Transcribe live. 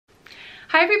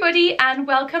Hi everybody and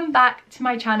welcome back to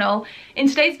my channel. In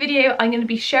today's video I'm going to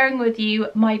be sharing with you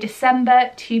my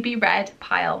December to be read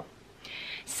pile.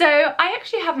 So I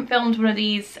actually haven't filmed one of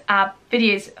these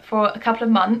videos for a couple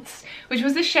of months, which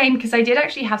was a shame because I did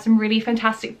actually have some really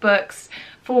fantastic books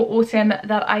for autumn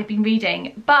that I've been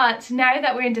reading. But now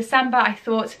that we're in December, I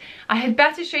thought I had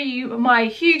better show you my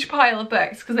huge pile of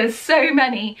books because there's so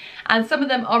many and some of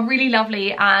them are really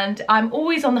lovely, and I'm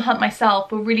always on the hunt myself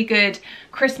for really good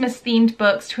Christmas themed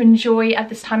books to enjoy at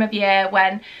this time of year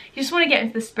when you just want to get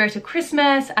into the spirit of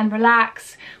Christmas and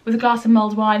relax with a glass of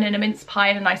mulled wine and a mince pie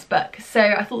and a nice book. So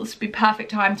I thought this would be perfect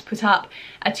time to put up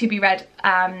a to be read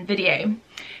video.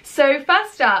 So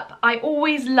first up, I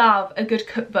always love a good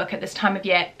cookbook at this time of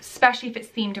year, especially if it's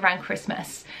themed around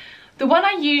Christmas. The one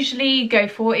I usually go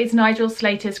for is Nigel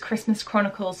Slater's Christmas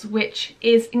Chronicles, which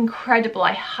is incredible.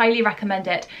 I highly recommend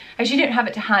it. I actually don't have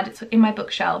it to hand, it's in my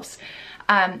bookshelves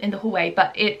in the hallway,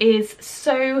 but it is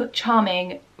so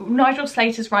charming. Nigel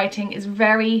Slater's writing is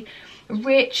very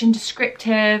rich and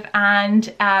descriptive,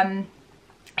 and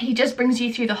he just brings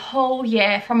you through the whole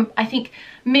year from I think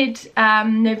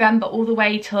mid-November all the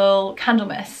way till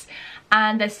Candlemas,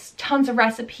 and there's tons of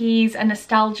recipes and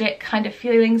nostalgic kind of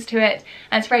feelings to it,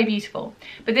 and it's very beautiful.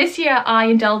 But this year I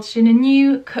indulged in a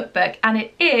new cookbook, and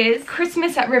it is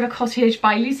Christmas at River Cottage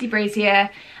by Lucy Brazier,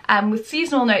 with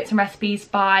seasonal notes and recipes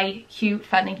by Hugh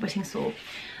Fanning-Whittingstall.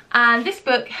 And this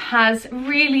book has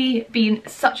really been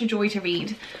such a joy to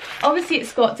read. Obviously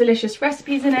it's got delicious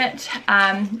recipes in it,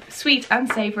 sweet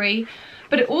and savoury,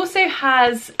 but it also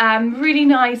has really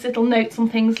nice little notes on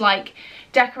things like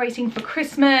decorating for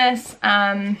Christmas.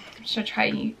 I'm just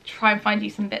going to try and find you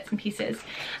some bits and pieces.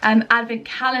 Advent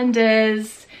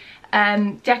calendars,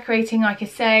 decorating, like I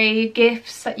say,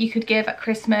 gifts that you could give at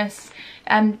Christmas,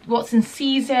 what's in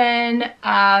season,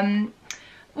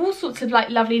 all sorts of like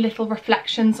lovely little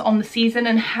reflections on the season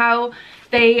and how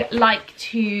they like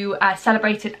to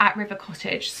celebrate it at River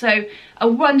Cottage. So a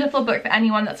wonderful book for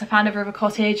anyone that's a fan of River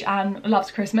Cottage and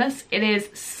loves Christmas. It is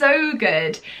so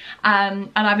good, and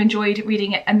I've enjoyed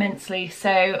reading it immensely,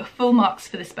 so full marks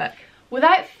for this book.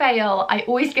 Without fail, I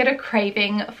always get a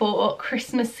craving for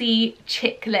Christmassy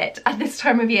chick lit at this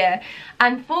time of year,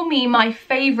 and for me my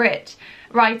favourite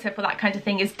writer for that kind of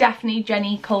thing is definitely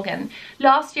Jenny Colgan.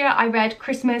 Last year I read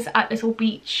Christmas at Little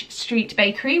Beach Street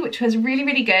Bakery, which was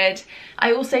really good.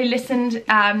 I also listened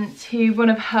to one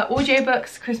of her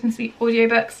audiobooks, Christmas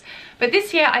audiobooks, but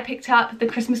this year I picked up The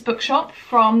Christmas Bookshop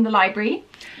from the library,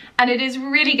 and it is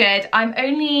really good. I'm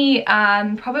only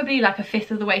probably like a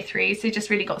fifth of the way through, so just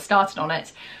really got started on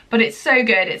it, but it's so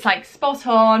good. It's like spot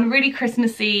on, really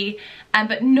Christmassy,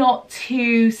 but not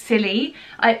too silly.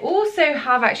 I also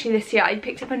have actually this year, I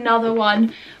picked up another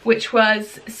one, which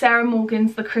was Sarah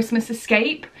Morgan's The Christmas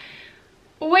Escape,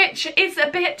 which is a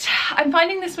bit, I'm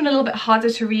finding this one a little bit harder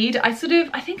to read. I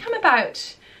think I'm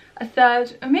about a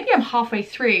third, or maybe I'm halfway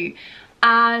through,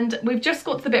 and we've just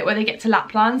got to the bit where they get to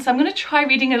Lapland, so I'm going to try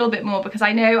reading a little bit more because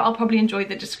I know I'll probably enjoy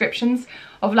the descriptions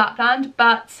of Lapland,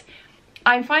 but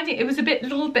I'm finding it was a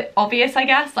little bit obvious, I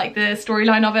guess, like the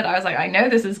storyline of it. I was like, I know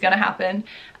this is gonna happen,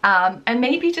 and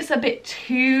maybe just a bit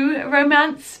too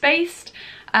romance based.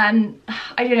 I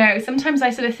don't know, sometimes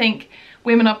I sort of think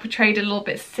women are portrayed a little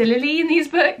bit sillily in these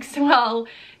books. Well,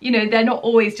 you know, they're not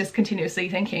always just continuously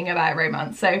thinking about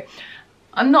romance, so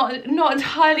I'm not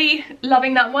entirely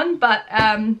loving that one, but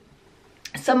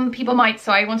some people might,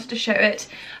 so I wanted to show it.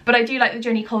 But I do like the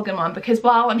Jenny Colgan one because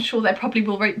while I'm sure there probably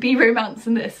will be romance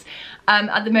in this,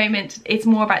 at the moment it's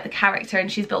more about the character, and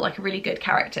she's built like a really good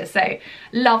character, so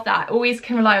love that. Always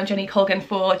can rely on Jenny Colgan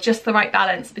for just the right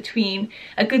balance between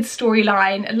a good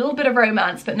storyline, a little bit of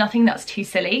romance, but nothing that's too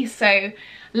silly, so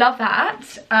love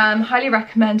that. Highly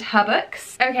recommend her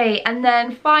books. Okay, and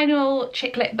then final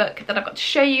chick lit book that I've got to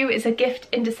show you is A Gift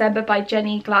in December by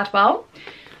Jenny Gladwell.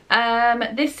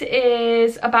 This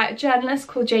is about a journalist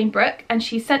called Jane Brooke, and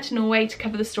she's sent to Norway to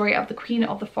cover the story of the Queen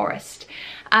of the Forest.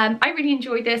 I really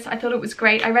enjoyed this. I thought it was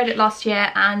great. I read it last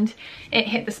year and it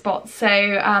hit the spot, so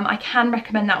I can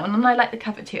recommend that one, and I like the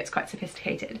cover too. It's quite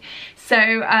sophisticated. So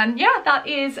yeah, that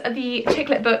is the chick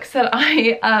lit books that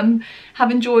I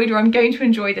have enjoyed or I'm going to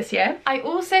enjoy this year. I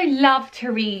also love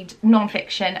to read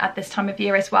non-fiction at this time of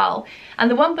year as well,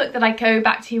 and the one book that I go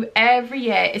back to every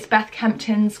year is Beth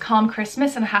Kempton's Calm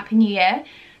Christmas and a Happy New Year.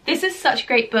 This is such a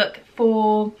great book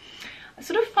for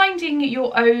sort of finding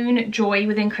your own joy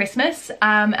within Christmas,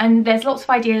 and there's lots of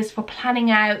ideas for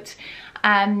planning out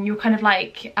your kind of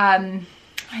like I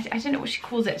don't know what she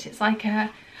calls it, it's like a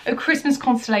Christmas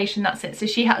constellation, that's it. So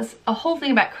she has a whole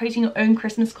thing about creating your own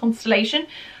Christmas constellation,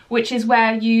 which is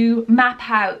where you map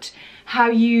out how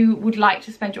you would like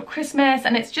to spend your Christmas.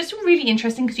 And it's just really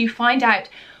interesting because you find out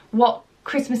what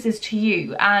Christmas is to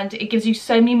you, and it gives you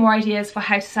so many more ideas for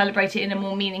how to celebrate it in a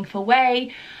more meaningful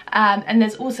way. And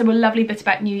there's also a lovely bit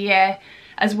about New Year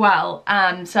as well.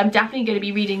 So I'm definitely going to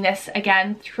be reading this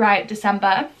again throughout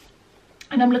December,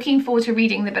 and I'm looking forward to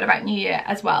reading the bit about New Year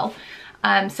as well.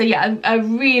 So yeah, a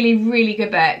really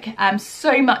good book.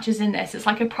 So much is in this. It's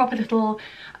like a proper little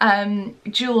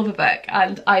jewel of a book,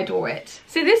 and I adore it.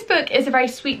 So this book is a very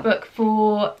sweet book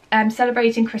for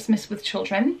celebrating Christmas with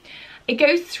children. It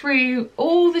goes through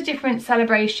all the different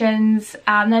celebrations,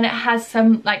 and then it has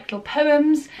some like little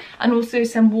poems and also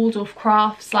some Waldorf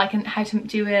crafts, like how to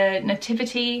do a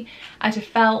nativity out of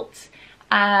felt.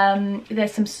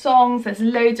 There's some songs, there's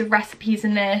loads of recipes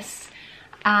in this,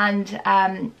 and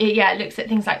it looks at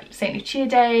things like St. Lucia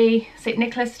Day, St.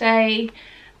 Nicholas Day,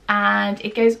 and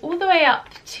it goes all the way up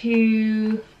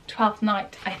to 12th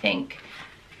night, I think.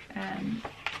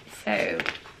 So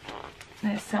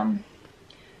there's some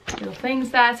little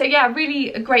things there. So yeah,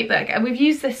 really a great book, and we've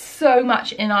used this so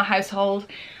much in our household.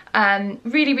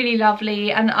 Really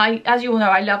lovely, and as you all know,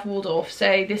 I love Waldorf,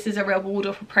 so this is a real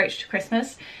Waldorf approach to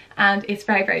Christmas, and it's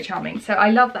very charming. So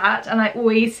I love that, and I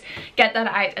always get that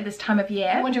out at this time of year.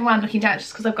 I'm wondering why I'm looking down,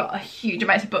 just because I've got a huge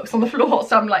amount of books on the floor,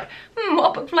 so I'm like,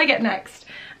 what book will I get next?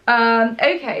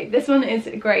 Okay, this one is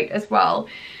great as well.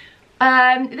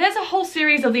 There's a whole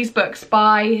series of these books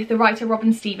by the writer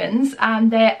Robin Stevens,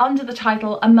 and they're under the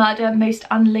title A Murder Most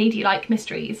Unladylike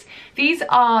Mysteries. These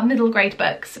are middle grade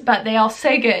books, but they are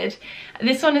so good.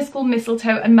 This one is called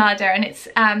Mistletoe and Murder, and it's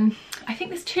I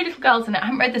think there's 2 little girls in it. I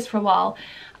haven't read this for a while,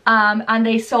 and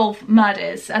they solve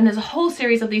murders, and there's a whole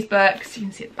series of these books. You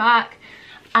can see at the back.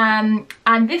 And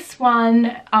this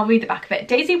one, I'll read the back of it.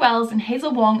 Daisy Wells and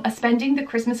Hazel Wong are spending the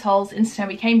Christmas holes in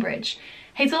snowy Cambridge.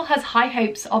 Hazel has high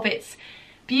hopes of its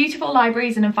beautiful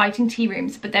libraries and inviting tea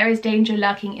rooms, but there is danger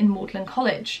lurking in Magdalen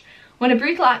College. When a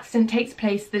brutal accident takes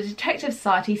place, the Detective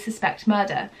Society suspect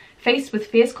murder. Faced with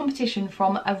fierce competition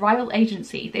from a rival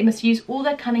agency, they must use all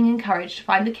their cunning and courage to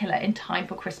find the killer in time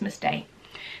for Christmas Day.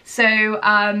 So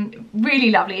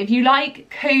really lovely. If you like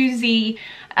cozy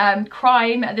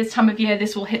crime at this time of year,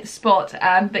 this will hit the spot.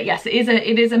 But yes, it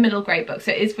is a middle grade book,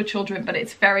 so it is for children, but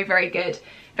it's very good,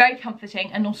 very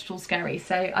comforting, and not at all scary.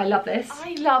 So I love this.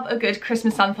 I love a good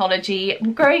Christmas anthology.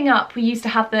 Growing up, we used to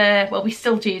have we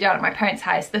still do down at my parents'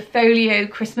 house, the folio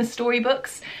Christmas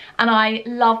storybooks, and I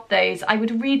loved those. I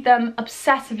would read them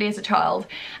obsessively as a child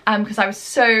because I was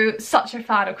such a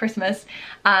fan of Christmas,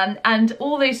 and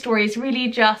all those stories really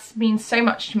just mean so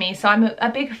much to me. So I'm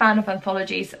a big fan of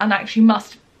anthologies, and I actually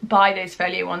must buy those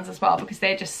folio ones as well because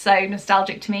they're just so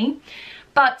nostalgic to me.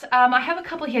 But I have a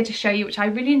couple here to show you which I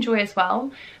really enjoy as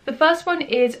well. The first one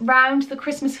is Round the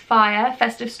Christmas Fire,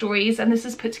 Festive Stories, and this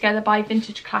is put together by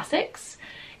Vintage Classics.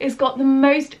 It's got the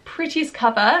most prettiest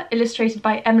cover, illustrated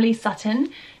by Emily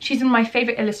Sutton. She's one of my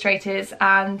favourite illustrators,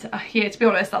 and yeah, to be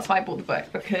honest, that's why I bought the book,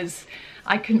 because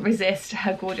I couldn't resist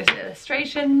her gorgeous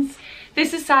illustrations.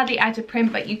 This is sadly out of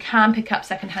print, but you can pick up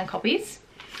second-hand copies.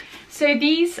 So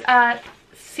these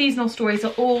seasonal stories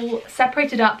are all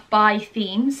separated up by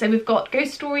theme. So we've got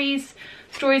ghost stories,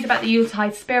 stories about the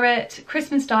Yuletide spirit,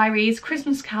 Christmas diaries,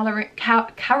 Christmas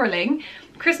caroling,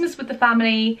 Christmas with the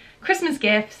family, Christmas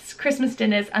gifts, Christmas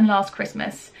dinners, and Last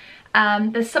Christmas.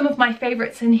 There's some of my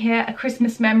favourites in here. A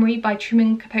Christmas Memory by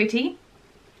Truman Capote.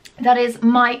 That is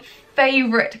my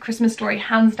favourite Christmas story,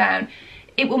 hands down.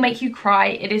 It will make you cry.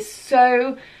 It is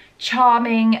so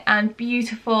charming and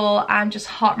beautiful and just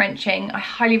heart-wrenching. I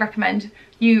highly recommend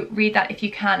you read that if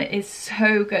you can. It is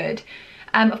so good.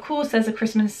 Of course, there's a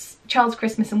Child's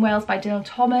Christmas in Wales by Dylan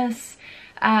Thomas.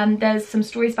 There's some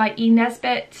stories by E.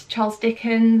 Nesbit, Charles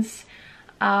Dickens,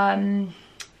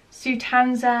 Sue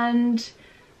Townsend,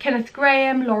 Kenneth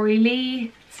Graham, Laurie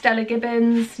Lee, Stella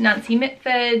Gibbons, Nancy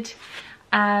Mitford,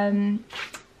 and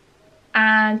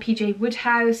PJ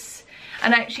Woodhouse.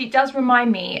 And actually it does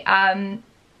remind me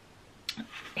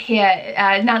here,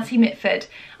 Nancy Mitford,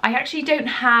 I actually don't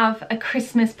have a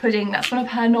Christmas pudding. That's one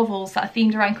of her novels that are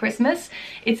themed around Christmas.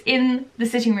 It's in the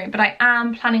sitting room, but I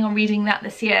am planning on reading that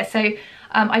this year. So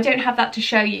I don't have that to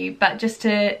show you, but just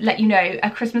to let you know, A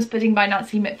Christmas Pudding by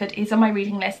Nancy Mitford is on my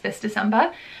reading list this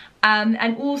December.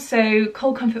 And also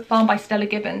Cold Comfort Farm by Stella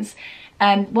Gibbons.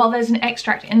 While there's an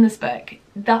extract in this book,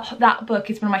 that book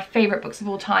is one of my favourite books of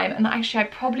all time, and actually I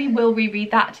probably will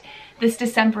reread that this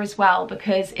December as well,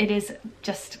 because it is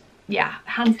just, yeah,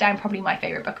 hands down probably my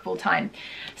favourite book of all time.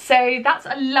 So that's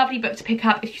a lovely book to pick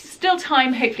up. If there's still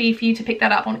time, hopefully, for you to pick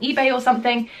that up on eBay or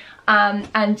something,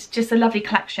 and just a lovely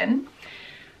collection.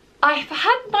 I've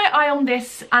had my eye on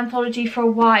this anthology for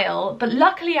a while, but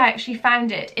luckily I actually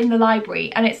found it in the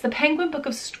library, and it's the Penguin Book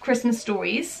of Christmas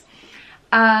Stories,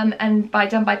 and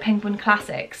done by Penguin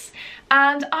Classics.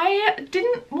 And I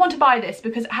didn't want to buy this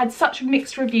because it had such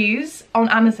mixed reviews on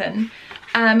Amazon.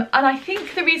 And I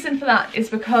think the reason for that is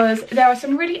because there are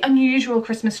some really unusual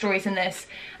Christmas stories in this,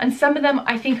 and some of them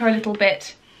I think are a little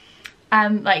bit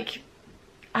like,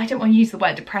 I don't want to use the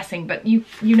word depressing, but you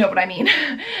know what I mean.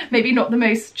 Maybe not the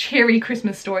most cheery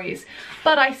Christmas stories,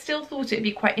 but I still thought it'd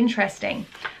be quite interesting.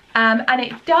 And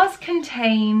it does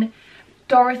contain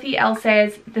Dorothy L.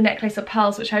 Sayers' The Necklace of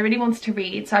Pearls, which I really wanted to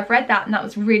read, so I've read that and that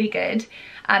was really good.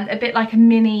 A bit like a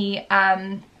mini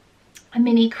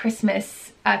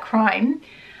Christmas crime.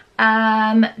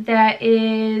 There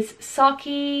is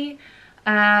Saki,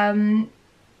 Hans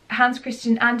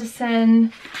Christian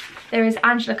Andersen. There is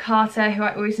Angela Carter, who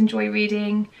I always enjoy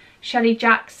reading, Shelley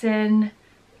Jackson.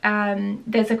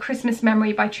 There's A Christmas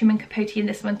Memory by Truman Capote in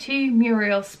this one too,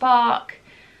 Muriel Spark,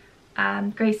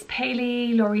 Grace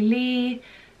Paley, Laurie Lee,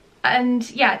 and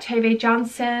yeah, Tove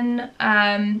Jansson.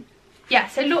 Yeah,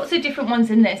 so lots of different ones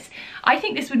in this. I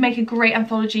think this would make a great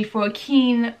anthology for a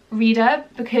keen reader,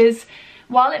 because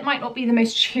while it might not be the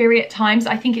most cheery at times,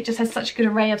 I think it just has such a good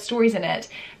array of stories in it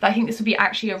that I think this would be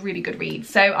actually a really good read.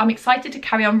 So I'm excited to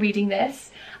carry on reading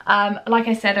this. Like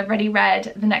I said, I've already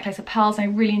read The Necklace of Pearls and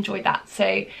I really enjoyed that.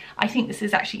 So I think this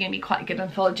is actually going to be quite a good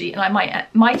anthology, and I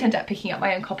might end up picking up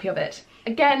my own copy of it.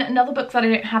 Again, another book that I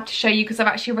don't have to show you because I've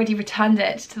actually already returned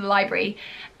it to the library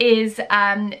is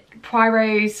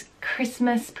Poirot's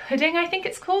Christmas Pudding, I think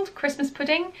it's called, Christmas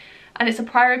Pudding. And it's a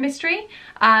Poirot mystery.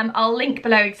 I'll link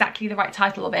below exactly the right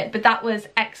title of it, but that was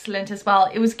excellent as well.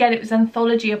 It was an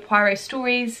anthology of Poirot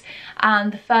stories,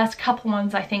 and the first couple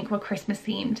ones I think were Christmas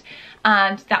themed,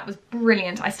 and that was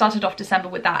brilliant. I started off December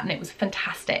with that and it was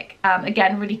fantastic.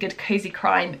 Again, really good cozy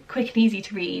crime, quick and easy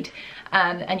to read,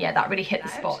 and yeah, that really hit the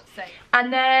spot.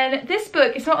 And then this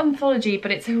book, it's not an anthology,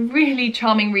 but it's a really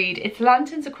charming read. It's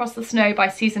Lanterns Across the Snow by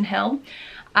Susan Hill.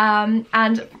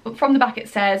 And from the back it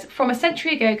says, from a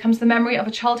century ago comes the memory of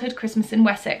a childhood Christmas in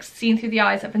Wessex, seen through the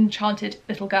eyes of an enchanted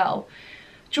little girl.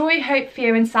 Joy, hope,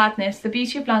 fear and sadness, the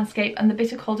beauty of landscape and the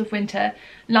bitter cold of winter,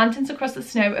 Lanterns Across the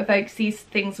Snow evokes these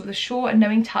things with a sure and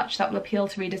knowing touch that will appeal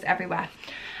to readers everywhere.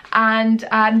 And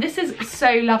this is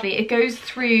so lovely. It goes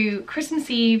through Christmas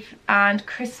Eve and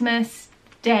Christmas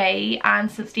Day and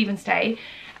St. Stephen's Day,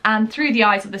 and through the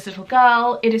eyes of this little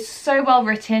girl. It is so well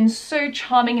written, so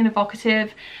charming and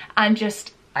evocative, and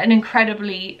just an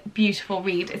incredibly beautiful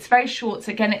read. It's very short,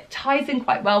 so again, it ties in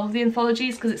quite well with the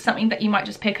anthologies because it's something that you might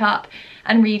just pick up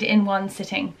and read in one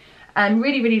sitting.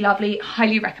 Really, really lovely.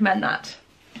 Highly recommend that.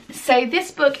 So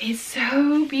this book is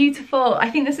so beautiful. I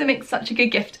think this will make such a good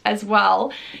gift as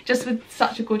well, just with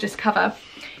such a gorgeous cover.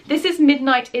 This is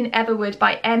Midnight in Everwood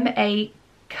by M.A.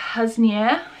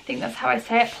 Cusnier. I think that's how I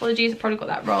say it. Apologies, I probably got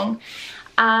that wrong.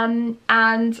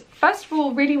 And first of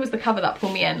all, really was the cover that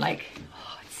pulled me in. Like,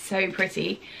 oh, it's so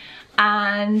pretty.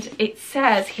 And it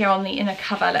says here on the inner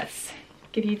cover, let's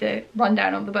give you the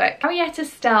rundown of the book. Henrietta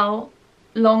Stell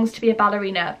longs to be a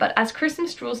ballerina, but as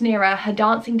Christmas draws nearer, her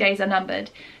dancing days are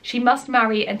numbered. She must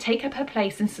marry and take up her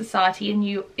place in society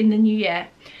in the new year.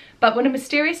 But when a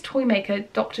mysterious toy maker,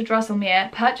 Dr.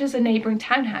 Drosselmere, purchases a neighbouring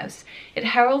townhouse, it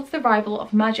heralds the arrival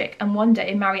of magic and wonder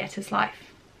in Marietta's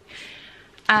life.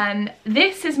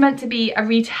 This is meant to be a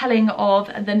retelling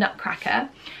of The Nutcracker,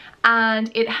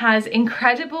 and it has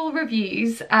incredible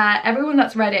reviews. Everyone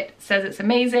that's read it says it's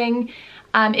amazing.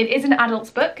 It is an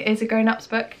adult's book, it is a grown-up's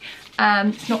book.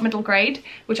 It's not middle grade,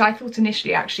 which I thought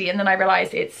initially actually, and then I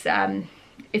realised it's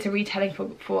a retelling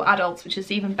for adults, which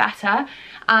is even better.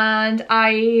 And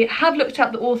I have looked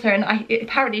up the author, and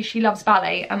apparently she loves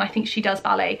ballet, and I think she does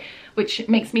ballet, which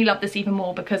makes me love this even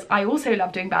more because I also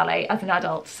love doing ballet as an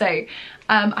adult. So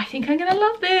I think I'm gonna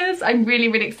love this. I'm really,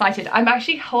 really excited. I'm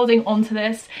actually holding on to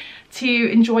this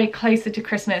to enjoy closer to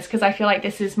Christmas because I feel like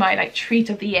this is my like treat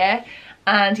of the year.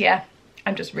 And yeah,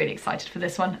 I'm just really excited for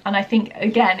this one, and I think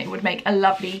again it would make a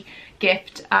lovely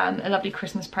gift, a lovely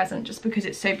Christmas present, just because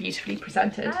it's so beautifully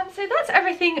presented. So that's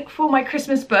everything for my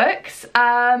Christmas books.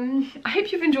 I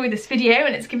hope you've enjoyed this video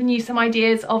and it's given you some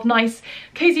ideas of nice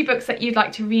cozy books that you'd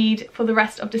like to read for the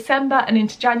rest of December and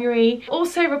into January.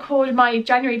 Also record my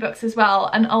January books as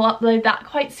well, and I'll upload that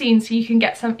quite soon so you can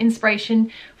get some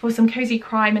inspiration for some cozy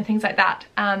crime and things like that,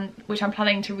 which I'm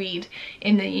planning to read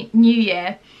in the new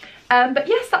year. But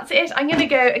yes, that's it. I'm gonna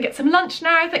go and get some lunch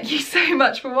now. Thank you so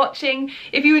much for watching.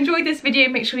 If you enjoyed this video,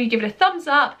 make sure you give it a thumbs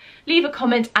up, leave a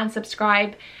comment and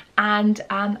subscribe, and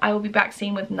I will be back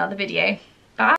soon with another video.